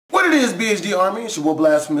What it is, BHD Army, it's your boy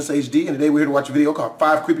BlastphamousHD, and today we're here to watch a video called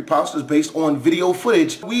 5 Creepypastas based on video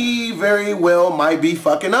footage. We very well might be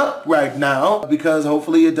fucking up right now because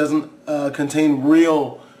hopefully it doesn't contain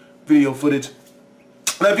real video footage.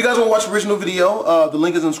 Now if you guys want to watch the original video, the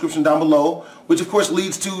link is in the description down below, which of course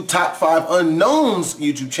leads to Top 5 Unknowns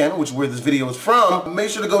YouTube channel, which is where this video is from.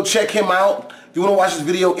 Make sure to go check him out if you want to watch this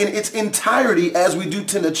video in its entirety, as we do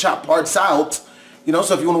tend to chop parts out. You know,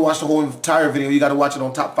 so if you want to watch the whole entire video, you got to watch it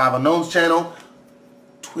on Top 5 Unknowns channel.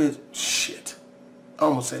 Shit. I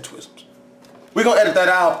almost said Twisms. We're going to edit that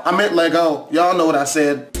out. I meant Lego. Y'all know what I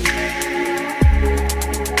said.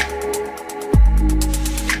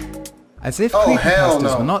 As if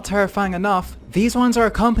creepypastas were not terrifying enough, these ones are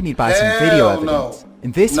accompanied by some video evidence.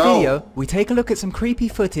 In this video, we take a look at some creepy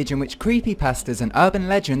footage in which creepypastas and urban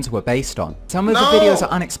legends were based on. Some of the videos are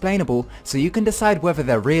unexplainable, so you can decide whether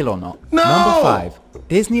they're real or not. Number 5.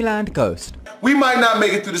 Disneyland Ghost. We might not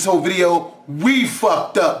make it through this whole video. We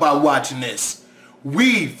fucked up by watching this.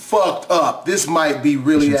 We fucked up. This might be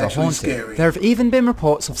really actually scary. There have even been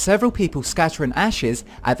reports of several people scattering ashes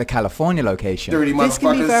at the California location. This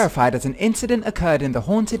can be verified as an incident occurred in the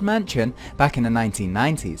haunted mansion back in the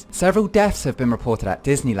 1990s. Several deaths have been reported at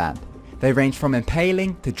Disneyland. They range from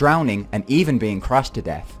impaling to drowning and even being crushed to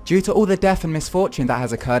death. Due to all the death and misfortune that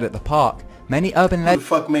has occurred at the park, many urban legends—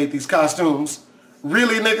 Who the fuck made these costumes?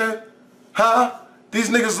 Really, nigga? Huh? These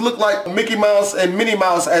niggas look like Mickey Mouse and Minnie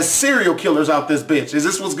Mouse as serial killers out this bitch. Is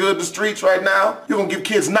this what's good in the streets right now? You're gonna give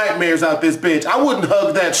kids nightmares out this bitch. I wouldn't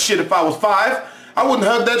hug that shit if I was 5. I wouldn't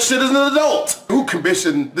hug that shit as an adult. Who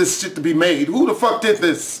commissioned this shit to be made? Who the fuck did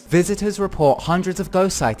this? Visitors report hundreds of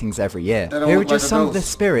ghost sightings every year. Here are just some of the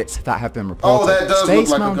spirits that have been reported. Oh, that does Space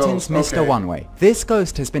look like Mountain's a ghost. Mr. One-Way. This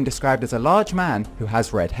ghost has been described as a large man who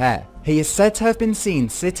has red hair. He is said to have been seen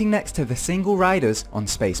sitting next to the single riders on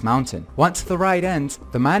Space Mountain. Once the ride ends,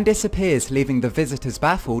 the man disappears, leaving the visitors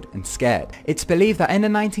baffled and scared. It's believed that in the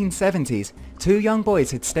 1970s, 2 young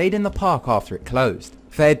boys had stayed in the park after it closed.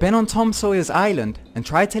 They had been on Tom Sawyer's Island and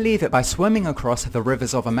tried to leave it by swimming across the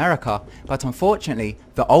rivers of America, but unfortunately,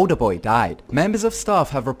 the older boy died. Members of staff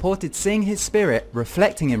have reported seeing his spirit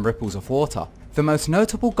reflecting in ripples of water. The most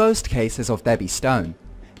notable ghost case is of Debbie Stone.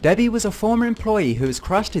 Debbie was a former employee who was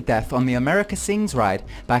crushed to death on the America Sings ride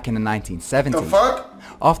back in the 1970s. The fuck?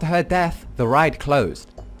 After her death, the ride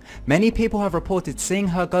closed. Many people have reported seeing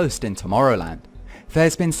her ghost in Tomorrowland.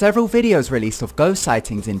 There's been several videos released of ghost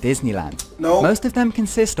sightings in Disneyland. Most of them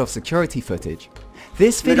consist of security footage.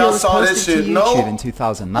 This video was posted to YouTube in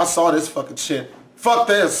 2009. I saw this fucking shit. Fuck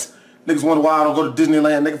this. Niggas wonder why I don't go to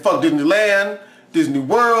Disneyland. Nigga, fuck Disneyland, Disney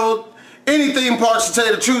World. Any theme parks, to tell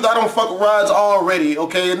you the truth, I don't fuck with rides already,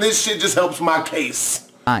 okay? And this shit just helps my case.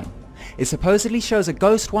 9. It supposedly shows a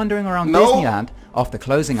ghost wandering around Disneyland after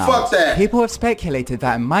closing hours. Fuck that. People have speculated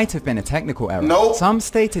that it might have been a technical error. Some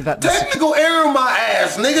stated that technical error my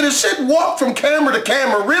ass, nigga. This shit walked from camera to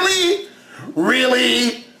camera. Really?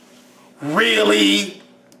 Really? Really?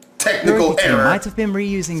 Technical error. Might have been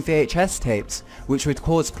reusing VHS tapes, which would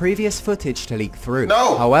cause previous footage to leak through.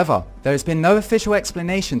 However, there has been no official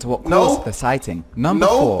explanation to what caused the sighting. Number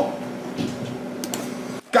 4.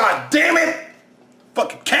 God damn it!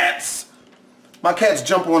 Fucking cats! My cats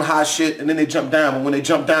jump on high shit and then they jump down, but when they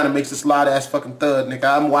jump down it makes this loud ass fucking thud, nigga.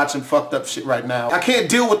 I'm watching fucked up shit right now. I can't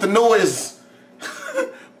deal with the noise.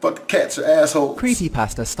 Fucking cats are assholes.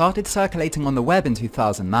 Creepypasta started circulating on the web in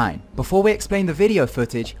 2009. Before we explain the video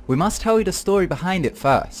footage, we must tell you the story behind it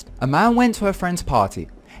first. A man went to a friend's party.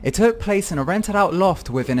 It took place in a rented out loft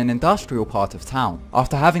within an industrial part of town.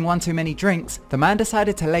 After having one too many drinks, the man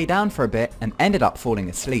decided to lay down for a bit and ended up falling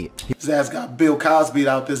asleep. His ass got Bill Cosby'd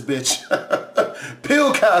out this bitch.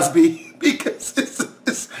 Bill Cosby, because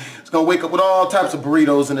it's gonna wake up with all types of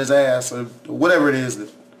burritos in his ass or whatever it is that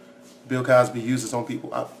Bill Cosby uses on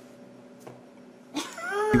people.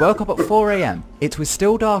 He woke up at 4 AM. It was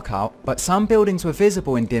still dark out, but some buildings were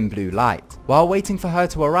visible in dim blue light. While waiting for her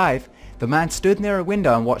to arrive, the man stood near a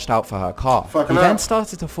window and watched out for her car. He then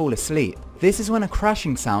started to fall asleep. This is when a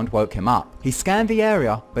crashing sound woke him up. He scanned the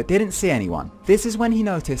area, but didn't see anyone. This is when he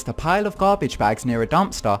noticed a pile of garbage bags near a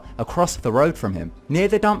dumpster across the road from him. Near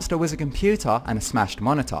the dumpster was a computer and a smashed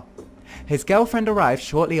monitor. His girlfriend arrived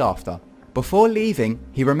shortly after. Before leaving,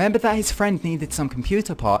 he remembered that his friend needed some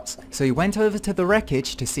computer parts, so he went over to the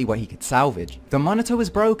wreckage to see what he could salvage. The monitor was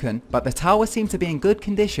broken, but the tower seemed to be in good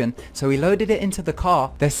condition, so he loaded it into the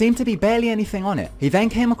car. There seemed to be barely anything on it. He then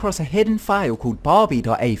came across a hidden file called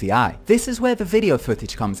Barbie.avi. This is where the video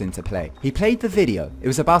footage comes into play. He played the video. It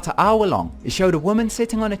was about an hour long. It showed a woman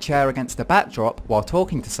sitting on a chair against a backdrop while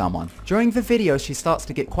talking to someone. During the video, she starts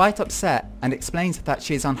to get quite upset and explains that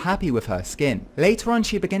she is unhappy with her skin. Later on,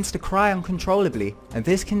 she begins to cry uncontrollably, and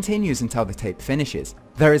this continues until the tape finishes.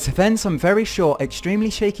 There is then some very short,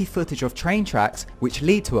 extremely shaky footage of train tracks which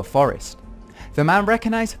lead to a forest. The man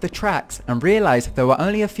recognized the tracks and realized they were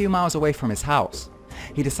only a few miles away from his house.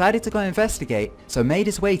 He decided to go investigate, so made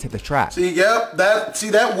his way to the track.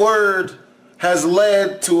 That word has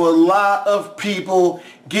led to a lot of people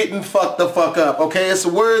getting fucked the fuck up, okay? It's a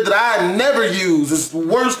word that I never use. It's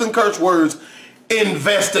worse than curse words.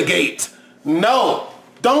 Investigate. No,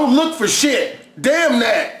 don't look for shit. Damn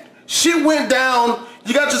that. Shit went down.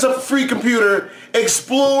 You got yourself a free computer.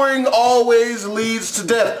 Exploring always leads to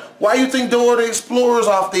death. Why you think Dora the Explorer's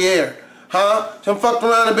off the air? Huh? Some fucked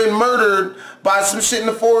around and been murdered by some shit in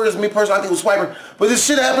the forest. Me personally, I think it was Swiper. But this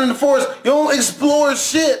shit happened in the forest. You don't explore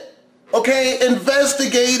shit. Okay?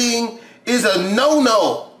 Investigating is a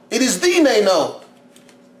no-no. It is the no.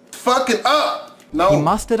 Fucking up. No. He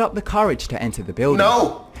mustered up the courage to enter the building.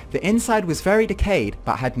 No. The inside was very decayed,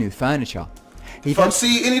 but had new furniture.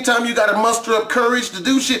 See, anytime you gotta muster up courage to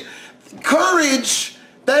do shit, courage,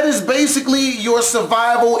 that is basically your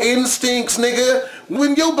survival instincts, nigga.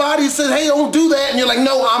 When your body says, hey, don't do that, and you're like,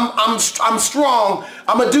 no, I'm strong,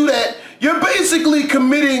 I'm gonna do that, you're basically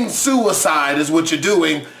committing suicide is what you're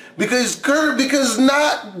doing. Because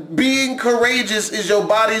not being courageous is your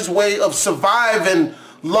body's way of surviving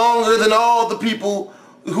longer than all the people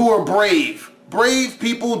who are brave. Brave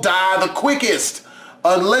people die the quickest.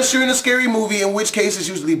 Unless you're in a scary movie, in which case it's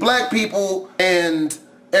usually black people and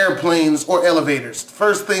airplanes or elevators.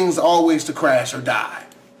 First things always to crash or die.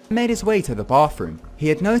 He made his way to the bathroom. He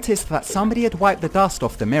had noticed that somebody had wiped the dust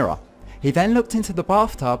off the mirror. He then looked into the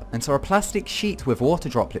bathtub and saw a plastic sheet with water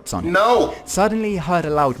droplets on it. No! Suddenly he heard a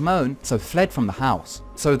loud moan, so fled from the house.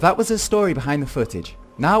 So that was the story behind the footage.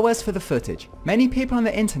 Now as for the footage. Many people on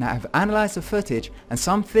the internet have analysed the footage and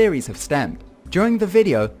some theories have stemmed. During the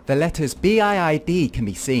video, the letters BIID can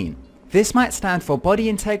be seen. This might stand for Body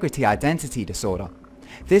Integrity Identity Disorder.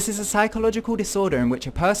 This is a psychological disorder in which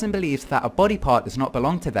a person believes that a body part does not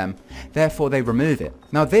belong to them, therefore they remove it.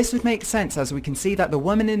 Now this would make sense as we can see that the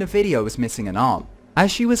woman in the video was missing an arm.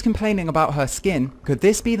 As she was complaining about her skin, could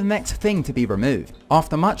this be the next thing to be removed?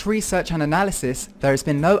 After much research and analysis, there has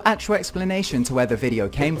been no actual explanation to where the video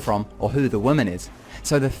came from or who the woman is.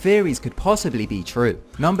 So the theories could possibly be true.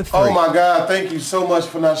 Number 3. Oh my god, thank you so much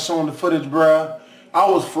for not showing the footage, bruh. I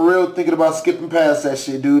was for real thinking about skipping past that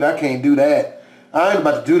shit, dude. I can't do that. I ain't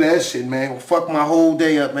about to do that shit, man. Fuck my whole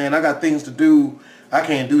day up, man. I got things to do. I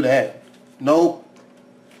can't do that. Nope.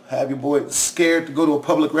 Have your boy scared to go to a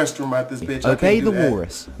public restroom right this bitch. Obey the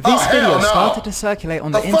Walrus. This video started to circulate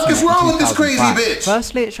on the internet in 2005. The fuck is wrong with this crazy bitch?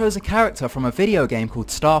 Firstly, it shows a character from a video game called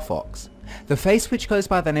Star Fox. The face, which goes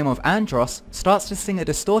by the name of Andros, starts to sing a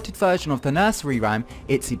distorted version of the nursery rhyme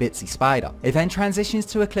Itsy Bitsy Spider. It then transitions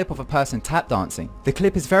to a clip of a person tap dancing. The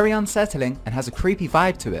clip is very unsettling and has a creepy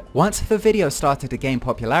vibe to it. Once the video started to gain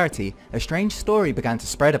popularity, a strange story began to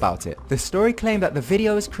spread about it. The story claimed that the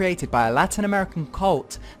video was created by a Latin American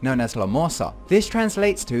cult known as La Morsa. This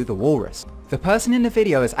translates to the Walrus. The person in the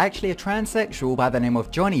video is actually a transsexual by the name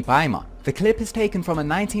of Johnny Beimer. The clip is taken from a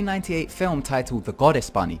 1998 film titled The Goddess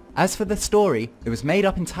Bunny. As for the story, it was made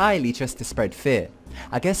up entirely just to spread fear.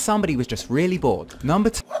 I guess somebody was just really bored. Number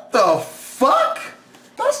 2. What the fuck?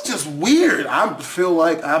 That's just weird. I feel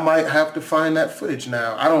like I might have to find that footage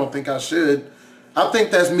now. I don't think I should. I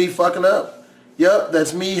think that's me fucking up. Yep,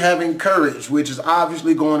 that's me having courage, which is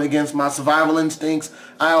obviously going against my survival instincts.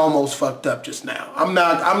 I almost fucked up just now. I'm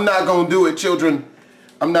not gonna do it, children.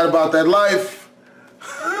 I'm not about that life.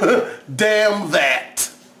 Damn that.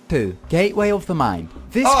 2. Gateway of the Mind.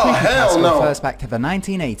 This creepypasta refers back to the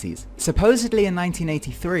 1980s. Supposedly in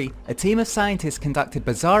 1983, a team of scientists conducted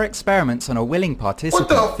bizarre experiments on a willing participant.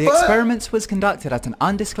 The experiments was conducted at an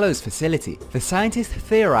undisclosed facility. The scientists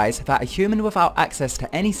theorized that a human without access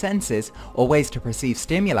to any senses or ways to perceive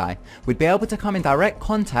stimuli would be able to come in direct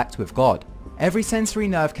contact with God. Every sensory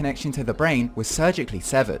nerve connection to the brain was surgically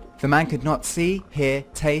severed. The man could not see, hear,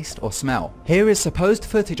 taste, or smell. Here is supposed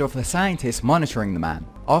footage of the scientists monitoring the man.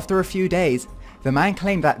 After a few days, the man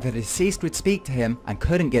claimed that the deceased would speak to him and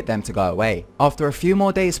couldn't get them to go away. After a few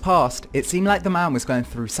more days passed, it seemed like the man was going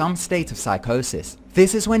through some state of psychosis.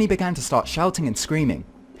 This is when he began to start shouting and screaming.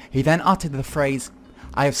 He then uttered the phrase,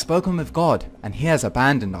 "I have spoken with God and he has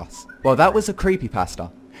abandoned us." Well, that was a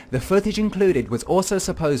creepypasta. The footage included was also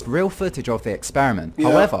supposed real footage of the experiment.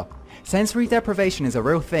 Yeah. However, sensory deprivation is a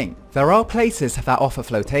real thing. There are places that offer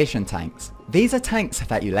flotation tanks. These are tanks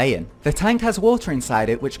that you lay in. The tank has water inside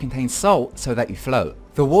it which contains salt so that you float.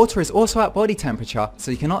 The water is also at body temperature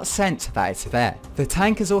so you cannot sense that it's there. The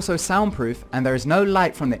tank is also soundproof and there is no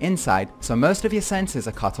light from the inside, so most of your senses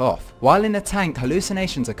are cut off. While in the tank,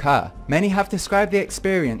 hallucinations occur. Many have described the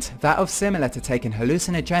experience that of similar to taking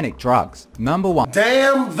hallucinogenic drugs. Number 1.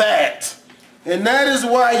 Damn that. And that is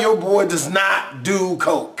why your boy does not do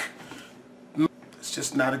coke. It's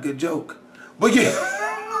just not a good joke. But yeah.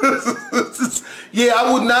 Yeah,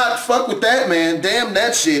 I would not fuck with that, man. Damn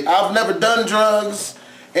that shit. I've never done drugs,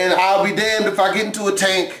 and I'll be damned if I get into a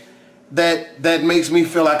tank that makes me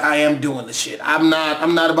feel like I am doing the shit. I'm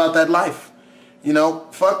not about that life. You know,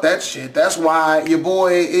 fuck that shit. That's why your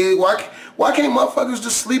boy is, why can't motherfuckers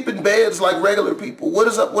just sleep in beds like regular people? What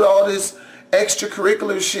is up with all this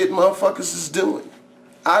extracurricular shit motherfuckers is doing?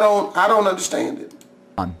 I don't understand it.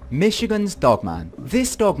 Michigan's Dogman.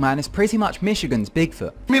 This Dogman is pretty much Michigan's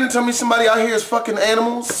Bigfoot. You mean to tell me somebody out here is fucking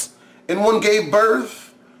animals and one gave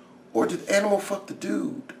birth? Or did the animal fuck the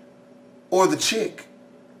dude? Or the chick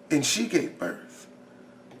and she gave birth?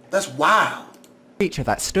 That's wild. Creature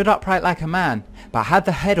that stood upright like a man but had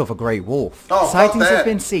the head of a grey wolf. Oh, Sightings have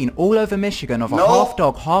been seen all over Michigan of a half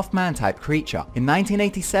dog, half man type creature. In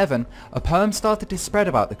 1987, a poem started to spread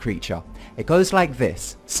about the creature. It goes like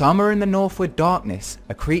this: "Somewhere in the northward darkness,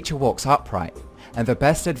 a creature walks upright, and the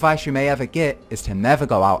best advice you may ever get is to never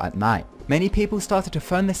go out at night." Many people started to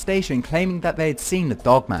phone the station claiming that they had seen the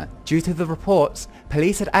Dogman. Due to the reports,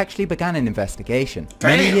 police had actually begun an investigation.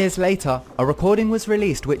 Many years later, a recording was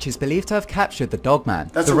released which is believed to have captured the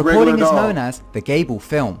Dogman. The recording is known as the Gable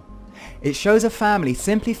Film. It shows a family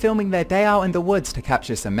simply filming their day out in the woods to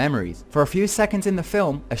capture some memories. For a few seconds in the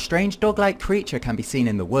film, a strange dog-like creature can be seen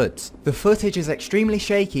in the woods. The footage is extremely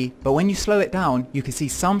shaky, but when you slow it down, you can see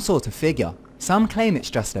some sort of figure. Some claim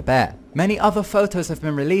it's just a bear. Many other photos have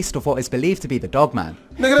been released of what is believed to be the Dogman.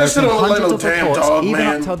 Nigga, that shit don't look like no damn dog, even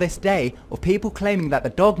man. up till this day, of people claiming that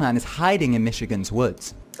the Dogman is hiding in Michigan's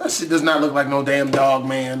woods. That shit does not look like no damn dog,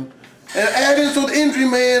 man. And adding to the injury,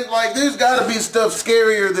 man, like, there's gotta be stuff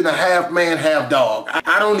scarier than a half man, half dog.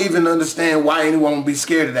 I don't even understand why anyone would be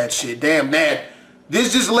scared of that shit. Damn that.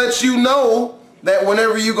 This just lets you know that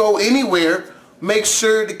whenever you go anywhere, make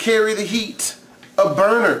sure to carry the heat, a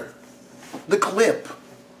burner, the clip.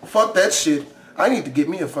 Fuck that shit. I need to get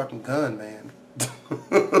me a fucking gun, man.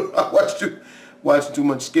 I watched too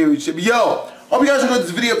much scary shit. But yo, hope you guys enjoyed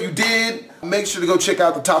this video. If you did, make sure to go check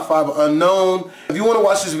out the top 5 unknown. If you want to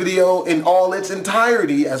watch this video in all its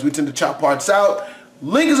entirety, as we tend to chop parts out,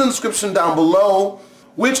 link is in the description down below,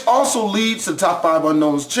 which also leads to the top 5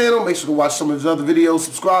 unknowns channel. Make sure to watch some of his other videos,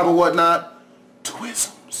 subscribe and whatnot.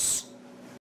 Twism.